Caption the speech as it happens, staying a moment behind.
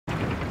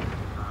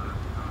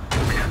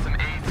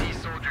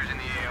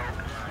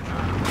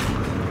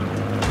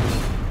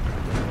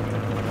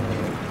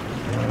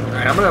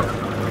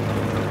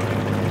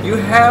You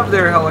have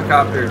their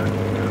helicopter.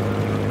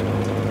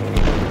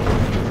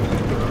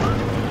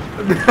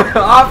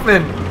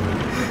 Often.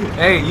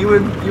 Hey, you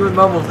and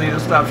Mumbles need to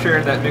stop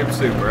sharing that noob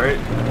soup, right?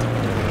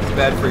 It's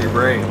bad for your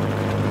brain.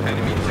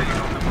 Enemy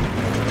taking on the move.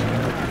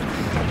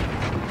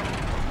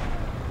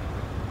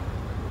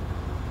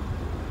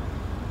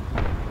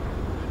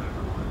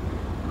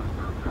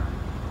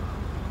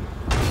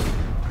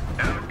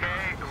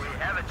 Okay, we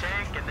have a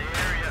tank in the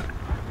area.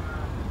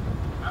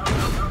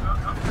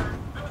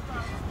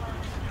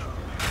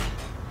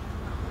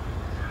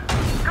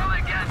 Come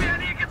and get me! I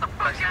need to get the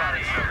fuck out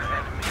of here!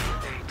 Enemy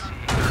AT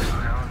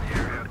personnel in the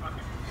area.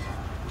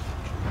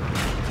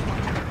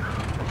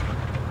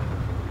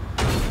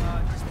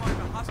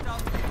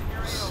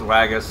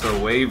 Swagger so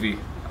wavy.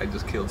 I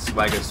just killed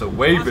Swagger so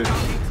wavy.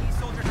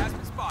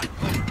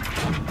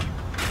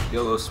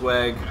 Yellow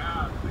swag.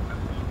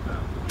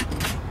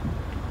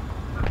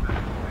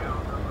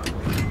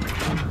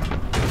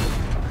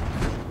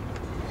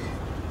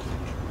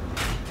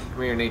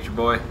 Come here, nature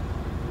boy.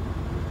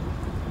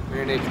 Come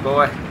here, nature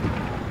boy.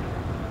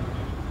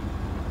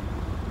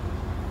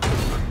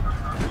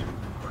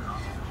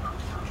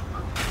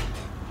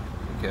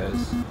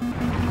 Because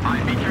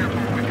Be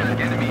careful, we've got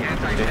enemy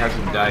anti-tank. it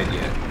hasn't died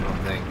yet, I don't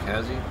think.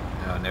 Has he?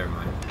 No, never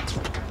mind.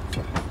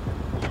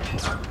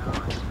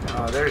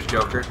 Oh, there's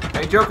Joker.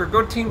 Hey, Joker,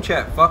 go team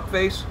chat,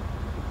 fuckface.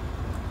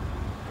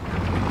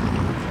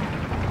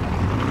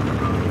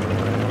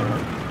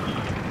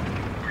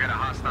 We got a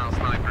hostile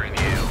sniper in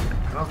the hill.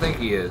 I don't think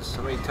he is.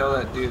 Somebody tell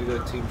that dude to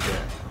go team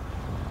chat.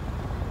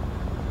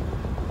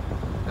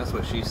 That's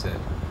what she said.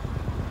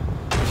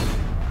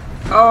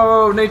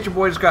 Oh, Nature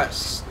Boy just got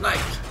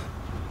sniped.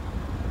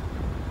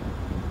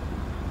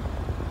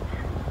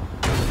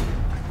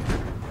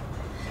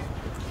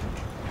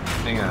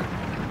 Hang on.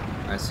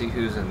 I see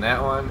who's in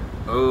that one.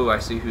 Oh, I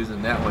see who's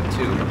in that one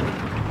too.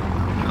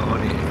 Oh,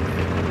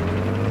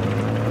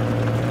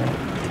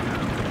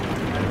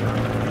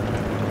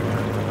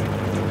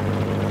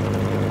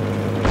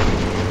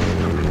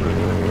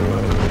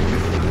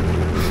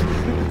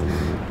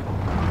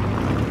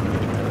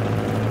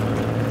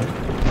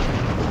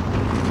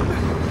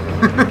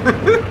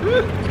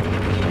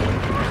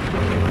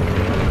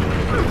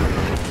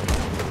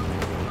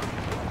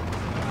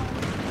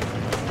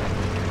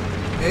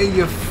 Hey,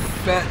 you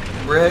fat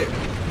brick.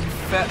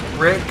 Fat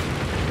brick.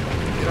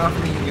 Get off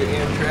me, you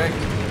Amtrak.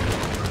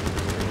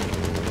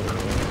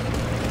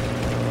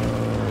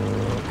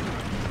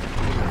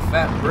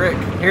 Fat brick.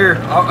 Here,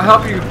 I'll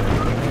help you.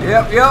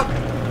 Yep, yep.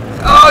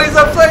 Oh, he's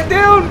upside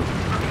down.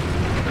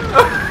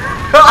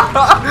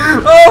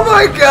 Oh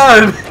my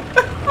god.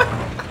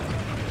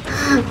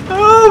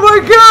 Oh my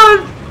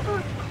god.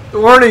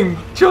 Warning,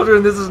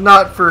 children, this is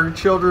not for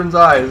children's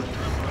eyes.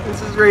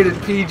 This is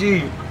rated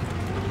PG.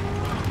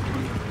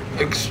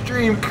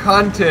 Extreme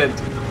content.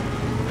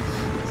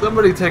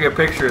 Somebody take a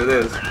picture of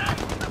this.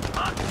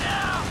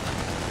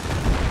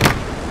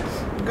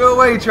 Go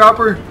away,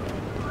 Chopper.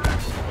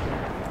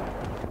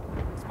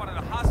 Spotted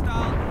a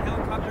hostile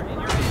helicopter in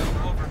your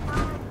AO.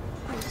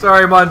 Over.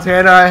 Sorry,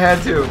 Montana, I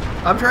had to.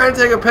 I'm trying to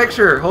take a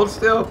picture. Hold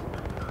still.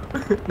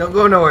 Don't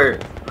go nowhere.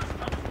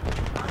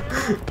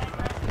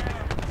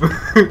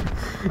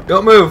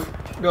 Don't move.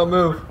 Don't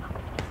move.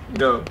 You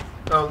know,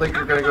 I don't think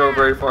you're gonna go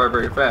very far,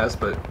 very fast,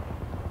 but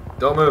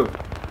don't move.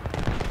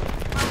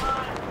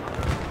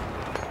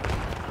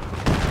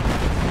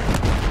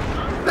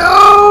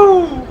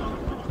 No!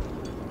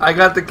 I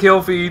got the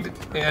kill feed,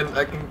 and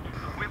I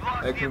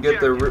can get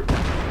the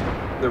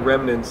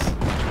remnants.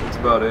 That's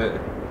about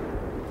it.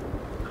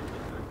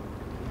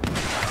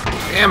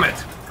 Damn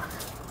it!